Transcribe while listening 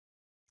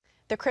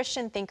The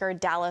Christian thinker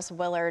Dallas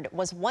Willard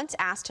was once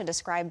asked to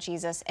describe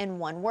Jesus in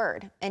one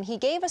word, and he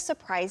gave a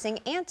surprising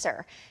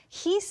answer.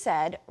 He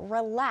said,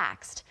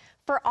 relaxed.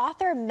 For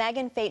author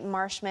Fate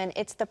Marshman,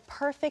 it's the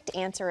perfect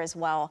answer as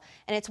well,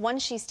 and it's one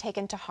she's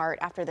taken to heart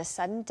after the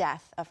sudden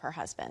death of her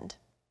husband.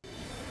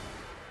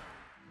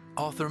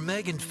 Author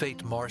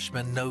Fate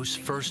Marshman knows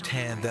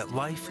firsthand that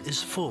life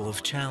is full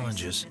of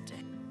challenges.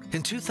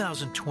 In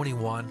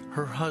 2021,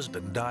 her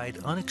husband died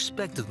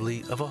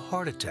unexpectedly of a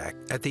heart attack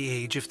at the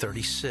age of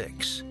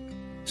 36.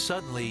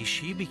 Suddenly,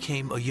 she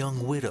became a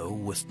young widow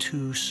with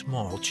 2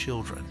 small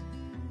children.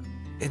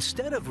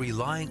 Instead of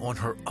relying on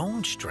her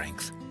own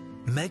strength,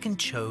 Megan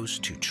chose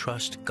to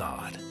trust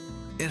God.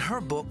 In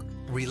her book,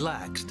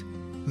 Relaxed,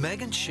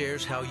 Megan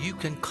shares how you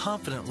can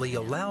confidently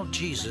allow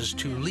Jesus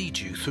to lead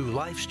you through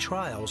life's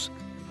trials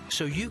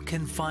so you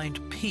can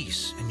find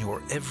peace in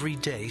your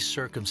everyday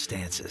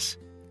circumstances.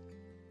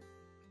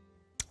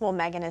 Well,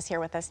 Megan is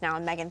here with us now.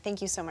 And Megan,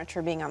 thank you so much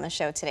for being on the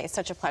show today. It's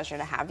such a pleasure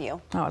to have you.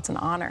 Oh, it's an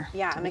honor.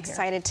 Yeah, I'm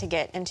excited to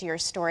get into your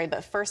story.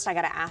 But first, I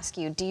got to ask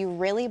you, do you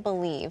really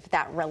believe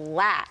that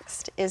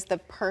relaxed is the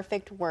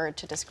perfect word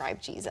to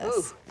describe Jesus?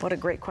 Ooh, what a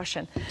great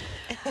question.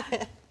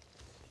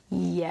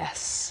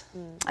 Yes.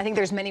 I think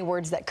there's many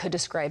words that could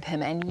describe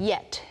him, and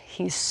yet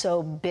he's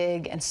so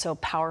big and so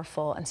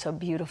powerful and so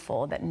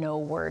beautiful that no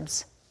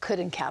words could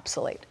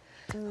encapsulate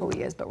who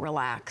he is, but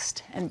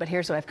relaxed. But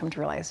here's what I've come to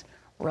realize.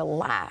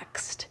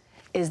 Relaxed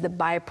is the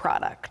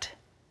byproduct,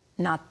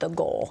 not the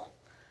goal.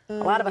 A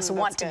lot of us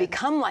want to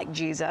become like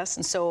Jesus,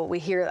 and so we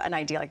hear an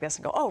idea like this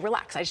and go, oh,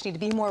 relax, I just need to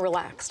be more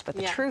relaxed. But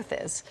the truth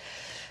is,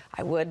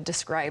 I would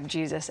describe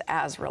Jesus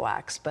as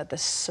relaxed, but the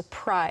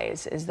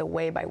surprise is the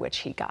way by which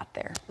he got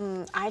there.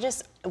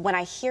 When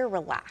I hear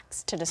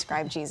relaxed to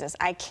describe Jesus,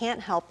 I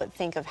can't help but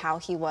think of how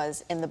he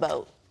was in the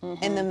boat.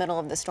 In the middle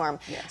of the storm.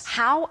 Yes.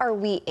 How are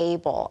we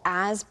able,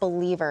 as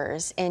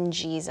believers in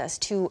Jesus,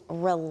 to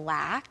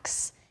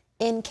relax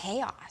in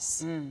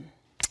chaos?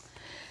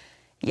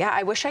 Yeah,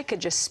 I wish I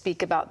could just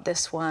speak about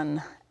this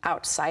one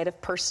outside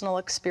of personal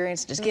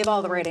experience, just give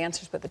all the right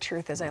answers, but the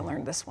truth is I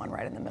learned this one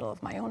right in the middle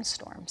of my own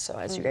storm. So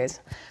as you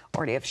guys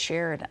already have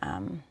shared,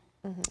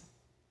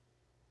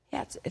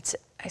 yeah,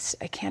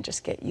 I can't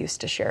just get used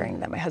to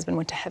sharing that my husband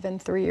went to heaven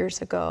 3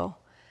 years ago,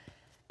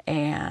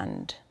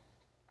 and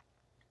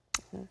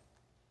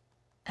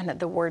that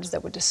the words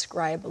that would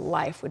describe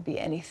life would be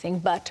anything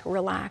but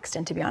relaxed.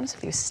 And to be honest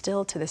with you,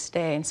 still to this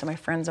day, and so my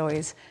friends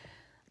always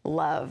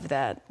love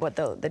that what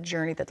the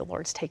journey that the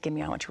Lord's taken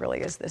me on, which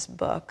really is this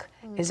book,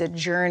 is a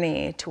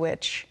journey to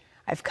which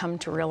I've come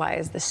to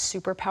realize the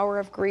superpower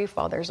of grief.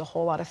 While there's a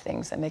whole lot of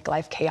things that make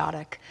life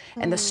chaotic,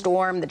 and the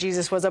storm that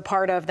Jesus was a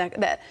part of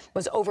that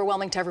was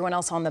overwhelming to everyone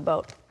else on the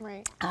boat.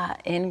 Right.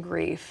 In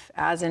grief,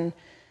 I've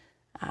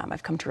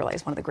come to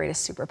realize one of the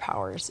greatest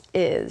superpowers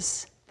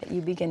is that you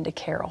begin to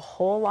care a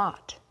whole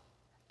lot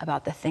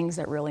about the things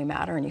that really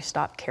matter, and you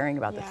stop caring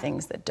about the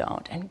things that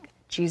don't. And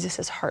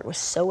Jesus' heart was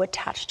so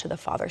attached to the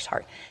Father's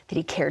heart that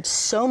he cared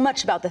so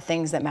much about the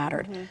things that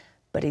mattered,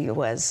 but he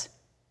was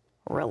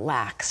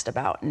relaxed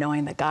about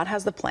knowing that God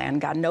has the plan.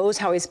 God knows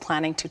how he's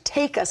planning to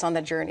take us on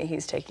the journey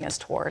he's taking us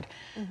toward.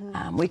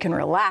 We can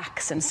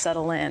relax and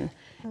settle in,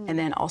 and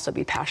then also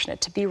be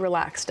passionate. To be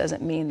relaxed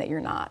doesn't mean that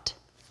you're not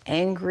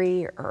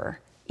angry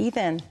or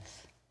even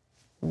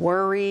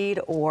worried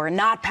or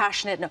not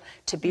passionate. No,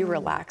 to be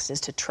relaxed is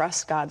to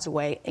trust God's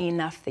way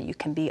enough that you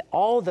can be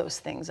all those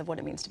things of what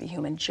it means to be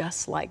human,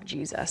 just like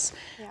Jesus.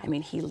 I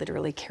mean, he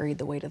literally carried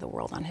the weight of the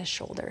world on his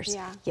shoulders,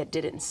 yet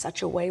did it in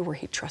such a way where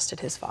he trusted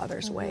his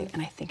Father's way.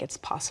 And I think it's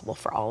possible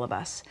for all of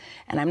us.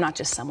 And I'm not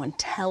just someone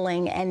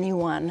telling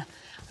anyone,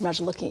 I'm not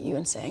just looking at you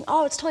and saying,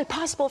 oh, it's totally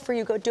possible for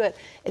you, go do it.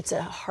 It's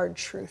a hard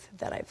truth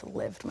that I've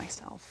lived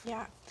myself.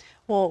 Yeah.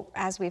 Well,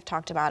 as we've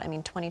talked about, I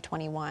mean,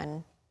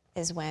 2021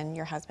 is when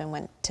your husband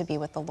went to be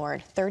with the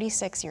Lord,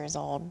 36 years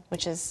old,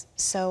 which is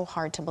so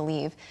hard to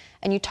believe.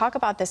 And you talk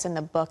about this in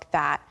the book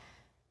that,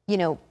 you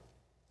know,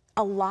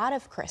 a lot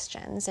of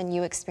Christians, and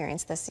you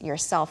experience this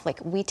yourself, like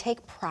we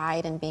take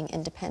pride in being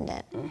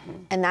independent.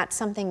 And that's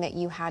something that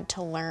you had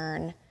to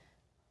learn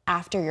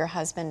after your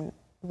husband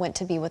went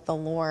to be with the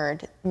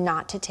Lord,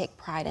 not to take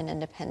pride in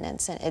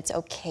independence, and it's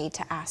okay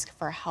to ask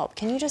for help.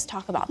 Can you just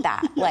talk about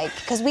that? Like,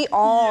 because we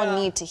all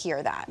need to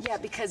hear that. Yeah,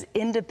 because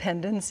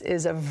independence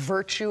is a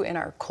virtue in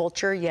our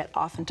culture, yet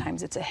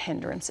oftentimes it's a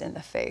hindrance in the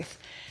faith.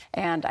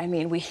 And I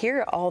mean, we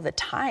hear all the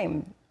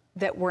time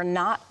that we're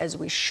not as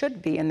we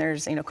should be, and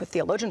there's, you know,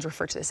 theologians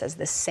refer to this as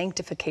the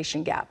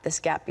sanctification gap,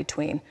 this gap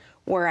between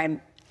where I'm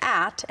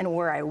at and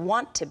where I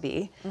want to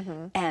be.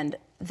 And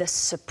the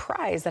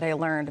surprise that I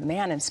learned,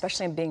 man, and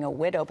especially in being a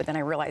widow, but then I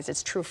realized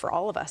it's true for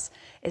all of us,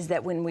 is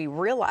that when we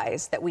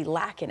realize that we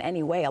lack in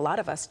any way, a lot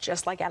of us,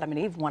 just like Adam and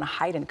Eve, want to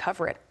hide and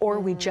cover it, or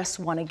we just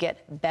want to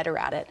get better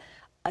at it.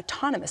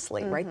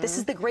 autonomously, right? This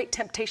is the great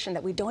temptation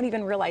that we don't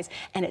even realize,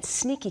 and it's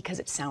sneaky because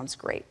it sounds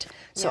great.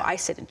 So I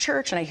sit in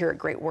church and I hear a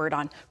great word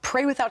on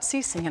pray without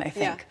ceasing, and I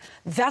think,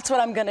 that's what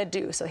I'm gonna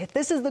do. So if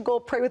this is the goal,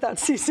 pray without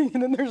ceasing,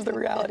 and then there's the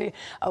reality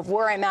of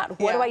where I'm at.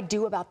 What do I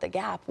do about the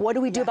gap? What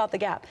do we do about the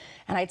gap?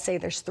 And I'd say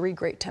there's 3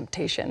 great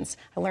temptations.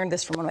 I learned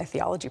this from one of my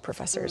theology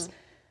professors.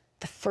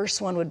 The first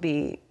one would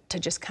be to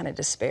just kind of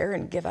despair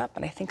and give up.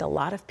 And I think a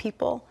lot of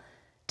people,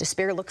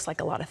 despair looks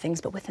like a lot of things,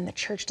 but within the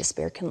church,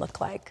 despair can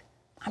look like,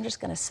 I'm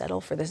just gonna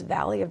settle for this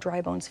valley of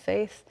dry bones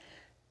faith,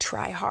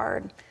 try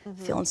hard,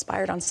 feel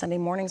inspired on Sunday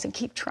mornings and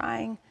keep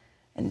trying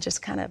and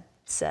just kind of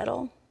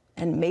settle.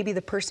 And maybe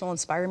the person will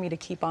inspire me to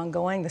keep on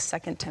going. The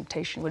second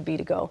temptation would be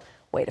to go,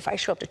 wait, if I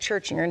show up to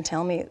church and you're gonna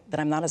tell me that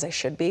I'm not as I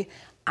should be,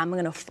 I'm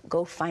gonna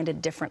go find a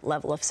different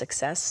level of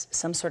success,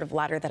 some sort of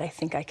ladder that I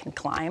think I can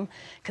climb,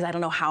 because I don't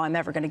know how I'm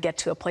ever gonna get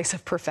to a place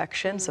of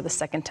perfection. So the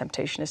second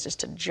temptation is just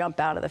to jump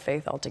out of the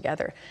faith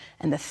altogether.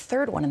 And the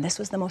third one, and this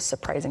was the most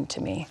surprising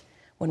to me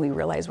when we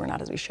realize we're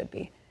not as we should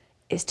be,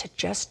 is to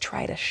just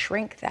try to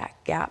shrink that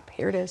gap,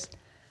 here it is,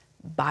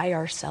 by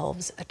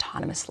ourselves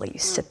autonomously. You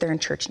sit there in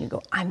church and you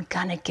go, I'm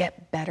gonna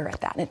get better at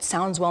that. And it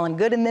sounds well and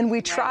good, and then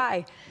we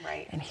try.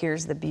 And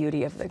here's the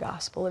beauty of the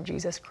gospel of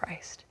Jesus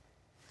Christ,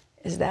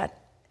 is that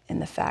in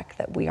the fact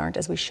that we aren't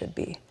as we should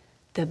be,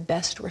 the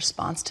best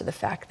response to the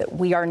fact that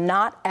we are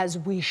not as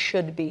we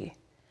should be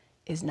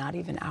is not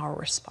even our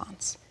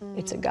response.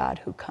 It's a God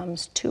who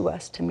comes to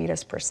us to meet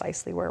us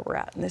precisely where we're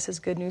at. And this is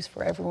good news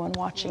for everyone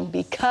watching,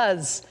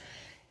 because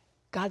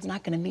God's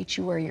not gonna meet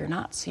you where you're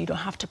not, so you don't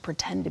have to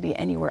pretend to be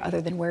anywhere other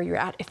than where you're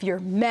at. If you're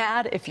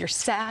mad, if you're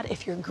sad,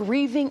 if you're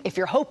grieving, if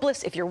you're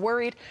hopeless, if you're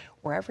worried,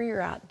 wherever you're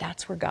at,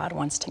 that's where God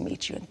wants to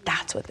meet you. And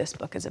that's what this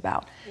book is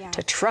about,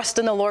 to trust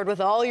in the Lord with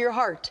all your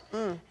heart.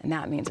 And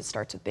that means it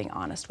starts with being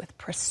honest with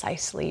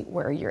precisely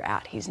where you're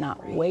at. He's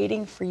not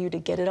waiting for you to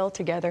get it all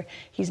together.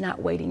 He's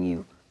not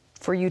waiting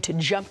for you to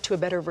jump to a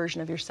better version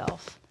of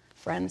yourself.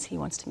 Friends, he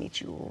wants to meet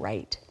you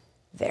right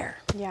there.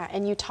 Yeah,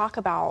 and you talk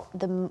about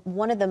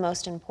one of the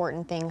most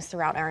important things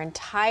throughout our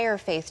entire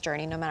faith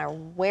journey, no matter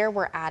where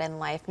we're at in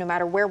life, no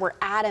matter where we're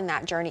at in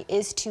that journey,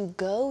 is to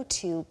go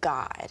to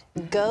God.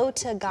 Go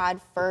to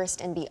God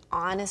first and be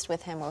honest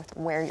with him with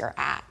where you're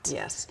at.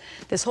 Yes.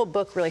 This whole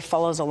book really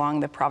follows along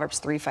the Proverbs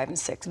 3, 5, and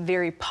 6.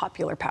 Very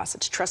popular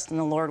passage. Trust in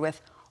the Lord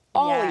with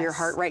all of your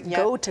heart, right?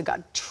 Go to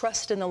God.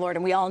 Trust in the Lord.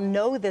 And we all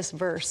know this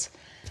verse,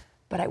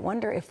 but I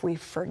wonder if we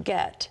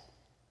forget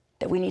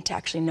that we need to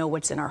actually know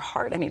what's in our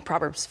heart. I mean,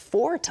 Proverbs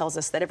 4 tells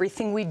us that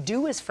everything we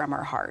do is from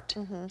our heart.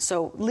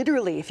 So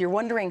literally, if you're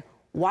wondering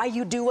why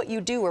you do what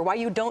you do or why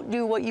you don't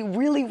do what you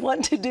really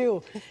want to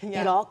do,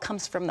 it all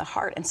comes from the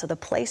heart. And so the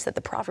place that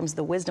the Proverbs,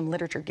 the wisdom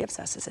literature gives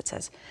us is it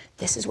says,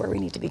 this is where we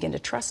need to begin to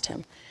trust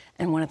him.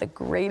 And one of the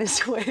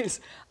greatest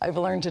ways I've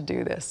learned to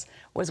do this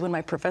was when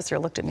my professor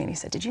looked at me and he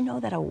said, did you know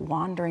that a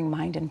wandering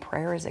mind in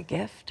prayer is a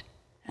gift?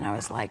 And I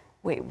was like,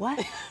 wait, what?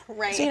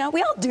 So, you know,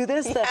 we all do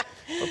this.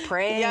 We're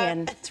praying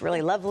and it's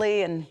really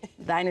lovely and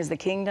thine is the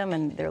kingdom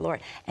and their Lord.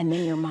 And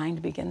then your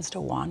mind begins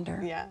to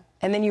wander.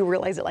 And then you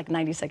realize that like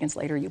 90 seconds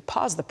later, you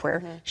pause the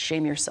prayer,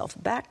 shame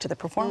yourself back to the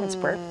performance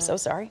prayer. So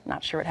sorry,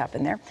 not sure what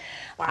happened there.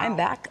 I'm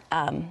back.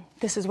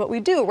 This is what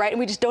we do, right? And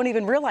we just don't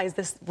even realize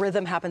this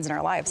rhythm happens in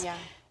our lives.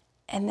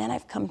 And then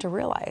I've come to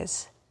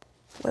realize,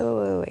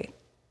 wait.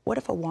 What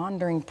if a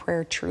wandering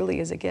prayer truly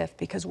is a gift?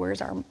 Because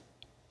where's our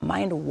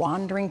mind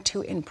wandering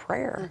to in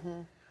prayer?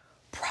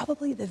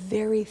 Probably the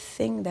very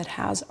thing that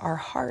has our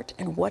heart.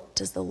 And what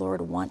does the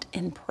Lord want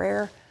in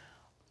prayer?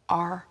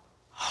 Our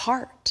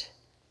heart.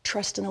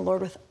 Trust in the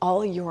Lord with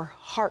all your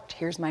heart.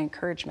 Here's my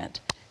encouragement.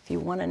 If you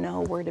want to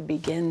know where to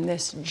begin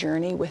this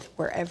journey with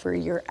wherever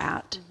you're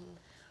at,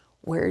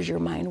 where's your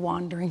mind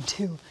wandering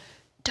to?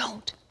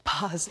 Don't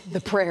pause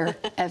the prayer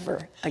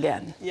ever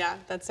again. Yeah,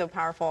 that's so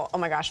powerful. Oh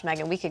my gosh,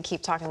 Megan, we could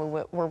keep talking.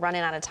 We're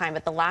running out of time.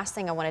 But the last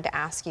thing I wanted to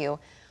ask you,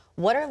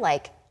 what are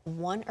like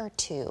 1 or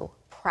 2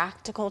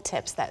 practical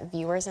tips that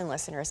viewers and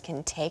listeners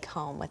can take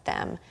home with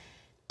them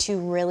to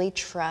really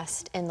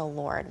trust in the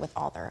Lord with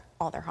all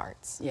their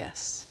hearts?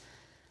 Yes.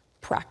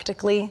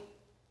 Practically,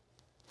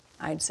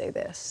 I'd say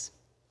this.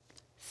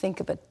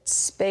 Think of a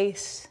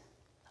space,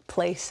 a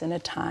place, and a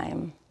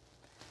time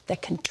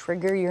that can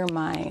trigger your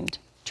mind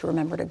to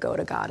remember to go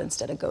to God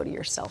instead of go to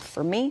yourself.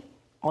 For me,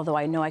 although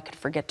I know I could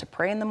forget to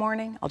pray in the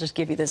morning, I'll just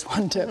give you this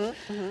one tip.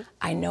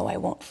 I know I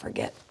won't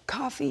forget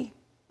coffee.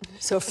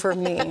 So for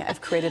me,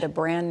 I've created a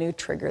brand new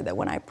trigger that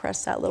when I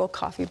press that little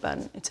coffee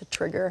button, it's a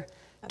trigger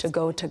to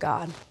go to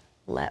God.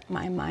 Let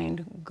my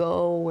mind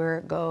go where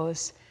it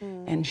goes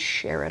and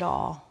share it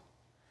all.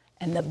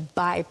 And the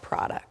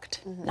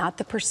byproduct, not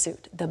the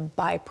pursuit, the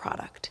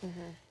byproduct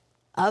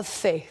of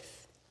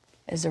faith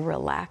is a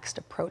relaxed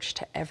approach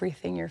to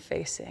everything you're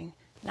facing.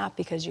 Not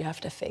because you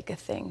have to fake a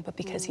thing, but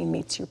because he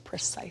meets you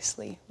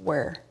precisely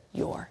where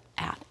you're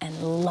at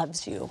and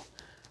loves you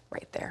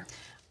right there.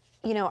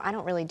 You know, I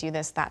don't really do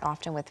this that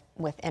often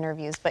with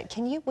interviews, but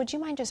would you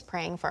mind just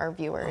praying for our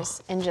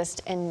viewers and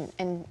just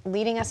and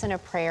leading us in a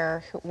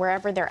prayer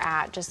wherever they're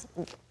at? Just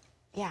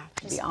be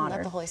honored.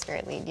 Let the Holy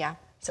Spirit lead.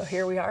 So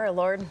here we are,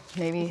 Lord,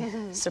 maybe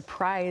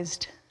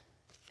surprised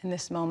in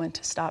this moment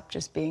to stop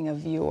just being a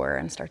viewer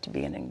and start to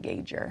be an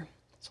engager.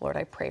 So Lord,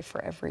 I pray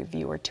for every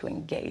viewer to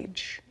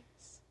engage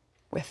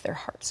with their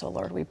heart. So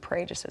Lord, we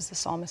pray, just as the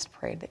psalmist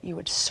prayed, that you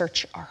would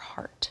search our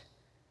heart.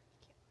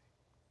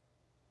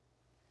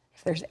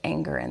 If there's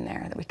anger in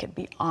there, that we could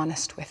be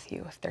honest with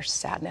you. If there's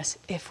sadness,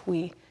 if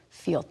we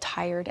feel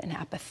tired and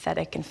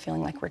apathetic and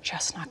feeling like we're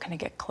just not going to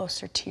get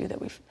closer to you,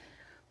 that we've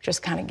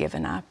just kind of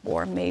given up,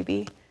 or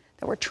maybe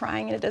that we're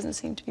trying and it doesn't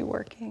seem to be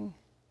working.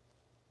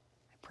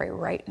 I pray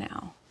right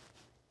now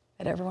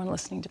that everyone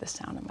listening to the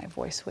sound of my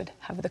voice would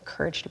have the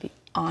courage to be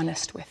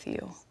honest with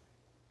you.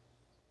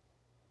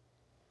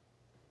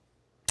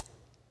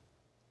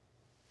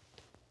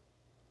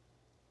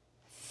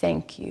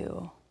 Thank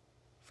you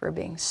for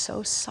being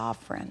so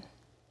sovereign,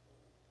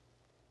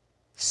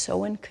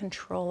 so in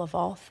control of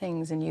all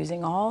things, and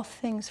using all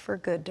things for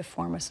good to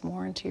form us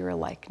more into your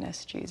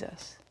likeness,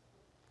 Jesus.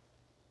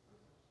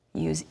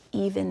 Use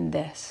even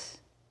this.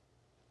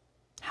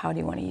 How do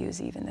you want to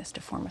use even this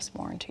to form us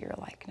more into your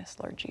likeness,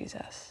 Lord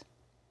Jesus?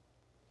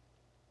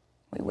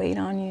 We wait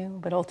on you,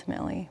 but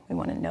ultimately we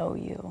want to know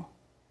you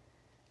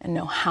and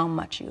know how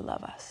much you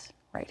love us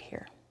right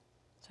here.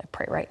 So I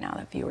pray right now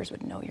that viewers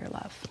would know your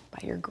love.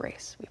 By your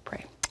grace, we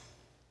pray.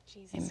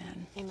 Jesus.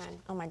 Amen. Amen.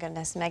 Oh my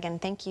goodness, Megan,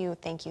 thank you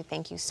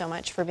so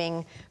much for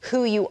being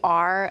who you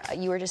are.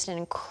 You are just an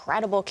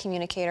incredible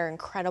communicator,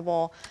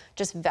 incredible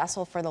just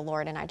vessel for the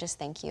Lord, and I just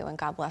thank you, and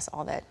God bless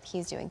all that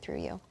he's doing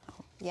through you.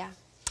 Yeah.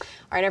 All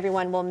right,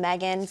 everyone. Well,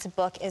 Megan's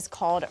book is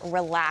called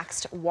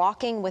Relaxed,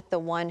 Walking with the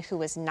One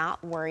Who Is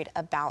Not Worried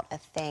About a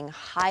Thing.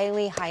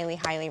 Highly, highly,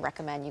 highly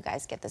recommend you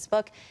guys get this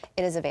book.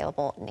 It is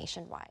available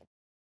nationwide.